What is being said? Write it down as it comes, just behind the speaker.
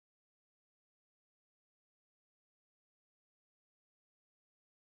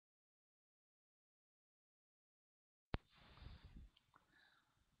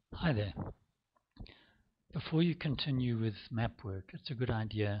Hi there. Before you continue with map work, it's a good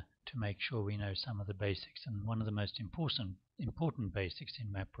idea to make sure we know some of the basics, and one of the most important basics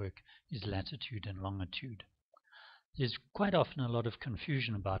in map work is latitude and longitude. There's quite often a lot of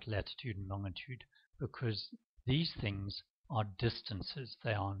confusion about latitude and longitude because these things are distances,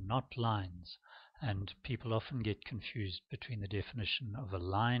 they are not lines, and people often get confused between the definition of a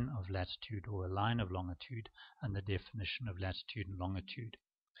line of latitude or a line of longitude and the definition of latitude and longitude.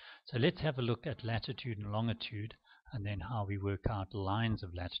 So let's have a look at latitude and longitude and then how we work out lines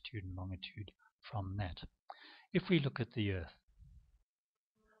of latitude and longitude from that. If we look at the Earth,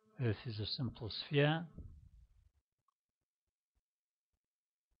 Earth is a simple sphere.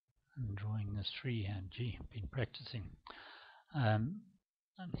 I'm drawing this freehand. Gee, I've been practicing. And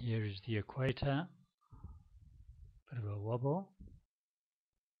here is the equator, bit of a wobble,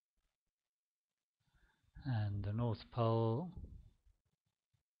 and the North Pole,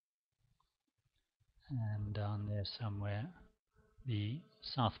 and down there somewhere the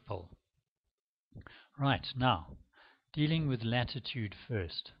South Pole. Right, now dealing with latitude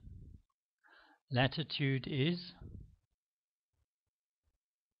first. Latitude is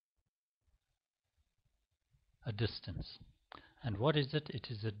a distance. And what is it? It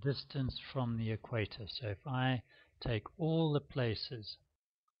is a distance from the equator. So if I take all the places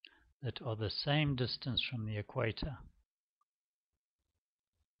that are the same distance from the equator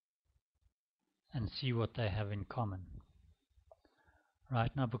and see what they have in common. Right,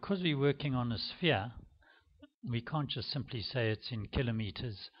 now because we're working on a sphere, we can't just simply say it's in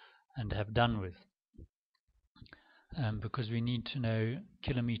kilometers and have done with. Because we need to know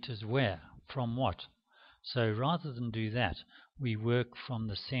kilometers where, from what. So rather than do that, we work from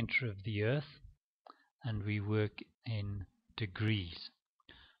the center of the Earth and we work in degrees.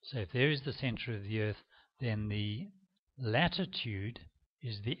 So if there is the center of the Earth, then the latitude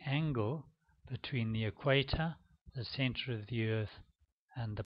is the angle between the equator, the center of the Earth,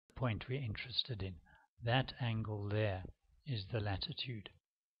 and the point we're interested in. That angle there is the latitude.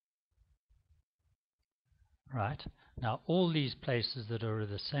 Right? Now all these places that are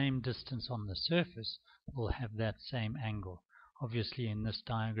the same distance on the surface will have that same angle. Obviously in this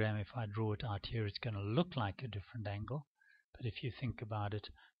diagram, if I draw it out here, it's going to look like a different angle, but if you think about it,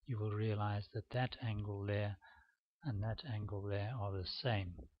 you will realize that that angle there and that angle there are the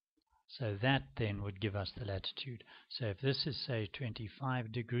same. So that then would give us the latitude. So if this is, say,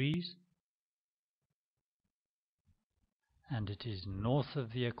 25 degrees and it is north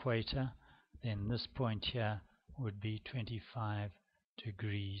of the equator, then this point here would be 25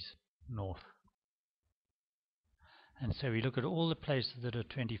 degrees north. And so we look at all the places that are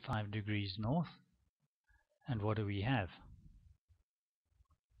 25 degrees north, and what do we have?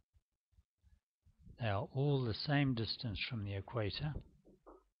 They are all the same distance from the equator,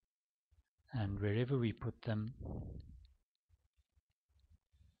 and wherever we put them,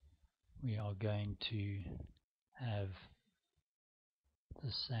 we are going to have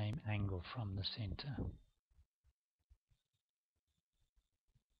the same angle from the center.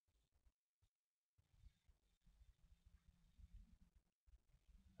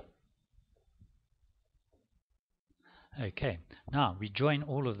 Okay, now we join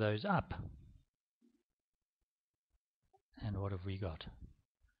all of those up. And what have we got?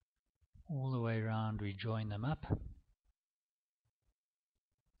 All the way around we join them up.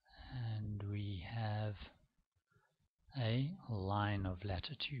 And we have a line of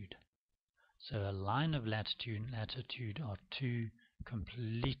latitude. So a line of latitude and latitude are two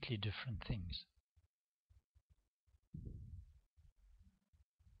completely different things.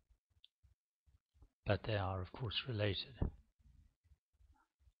 But they are, of course, related.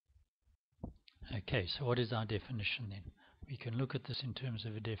 Okay, so what is our definition then? We can look at this in terms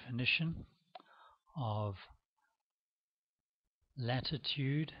of a definition of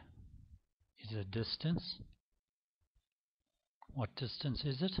latitude is a distance. What distance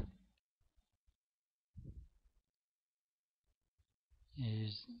is it?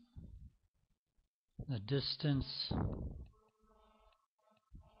 Is the distance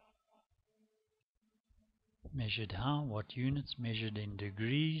measured how? What units? Measured in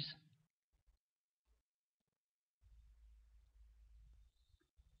degrees.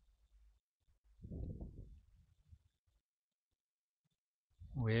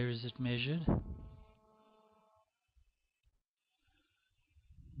 Where is it measured?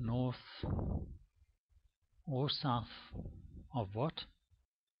 North or south of what?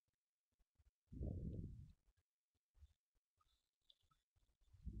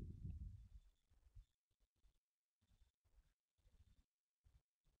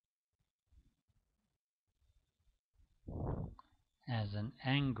 as an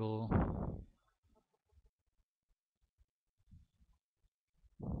angle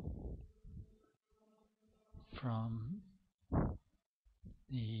from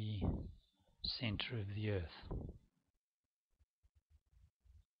the center of the Earth.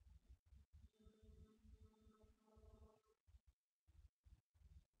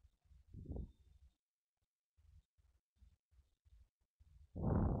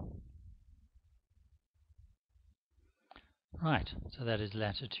 Right, so that is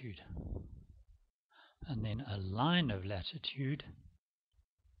latitude. And then a line of latitude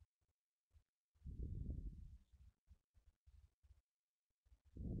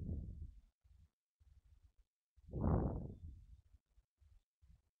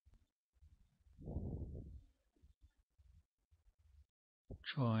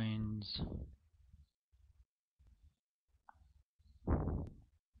joins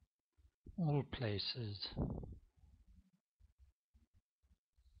all places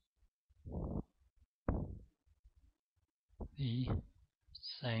the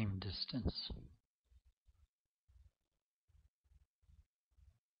same distance.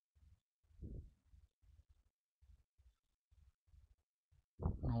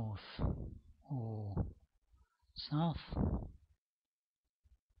 North or south,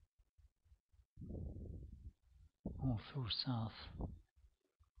 north or south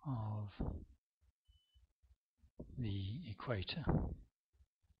of the equator.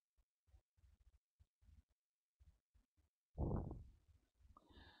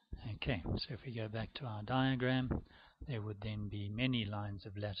 Okay, so if we go back to our diagram, there would then be many lines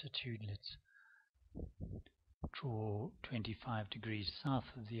of latitude. Let's draw 25 degrees south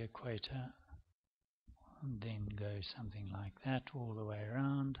of the equator, and then go something like that all the way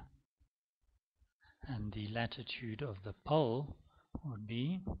around. And the latitude of the pole would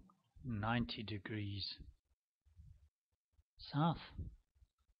be 90 degrees south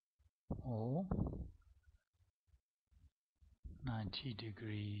or 90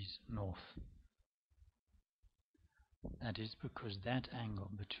 degrees north. That is because that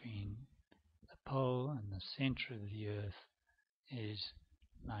angle between the pole and the center of the Earth is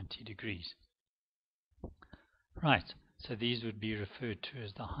 90 degrees. Right, so these would be referred to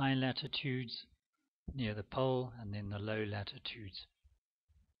as the high latitudes near the pole and then the low latitudes.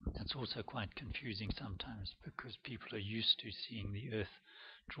 That's also quite confusing sometimes because people are used to seeing the Earth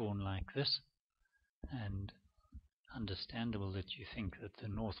drawn like this, and understandable that you think that the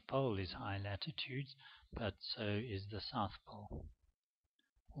North Pole is high latitudes, but so is the South Pole.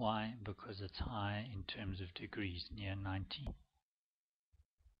 Why? Because it's high in terms of degrees, near 90.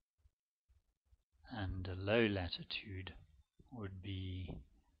 And a low latitude would be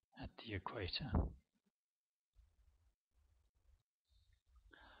at the equator.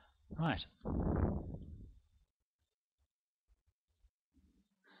 Right.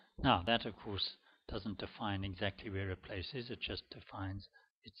 Now that of course doesn't define exactly where a place is, it just defines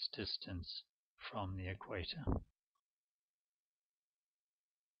its distance from the equator.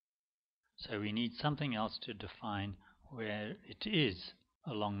 So we need something else to define where it is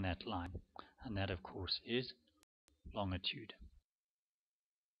along that line, and that of course is longitude.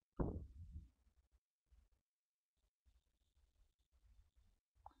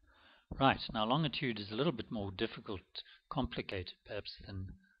 Right, now longitude is a little bit more difficult, complicated perhaps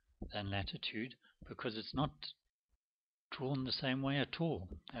than latitude, because it's not drawn the same way at all,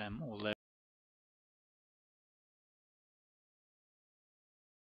 although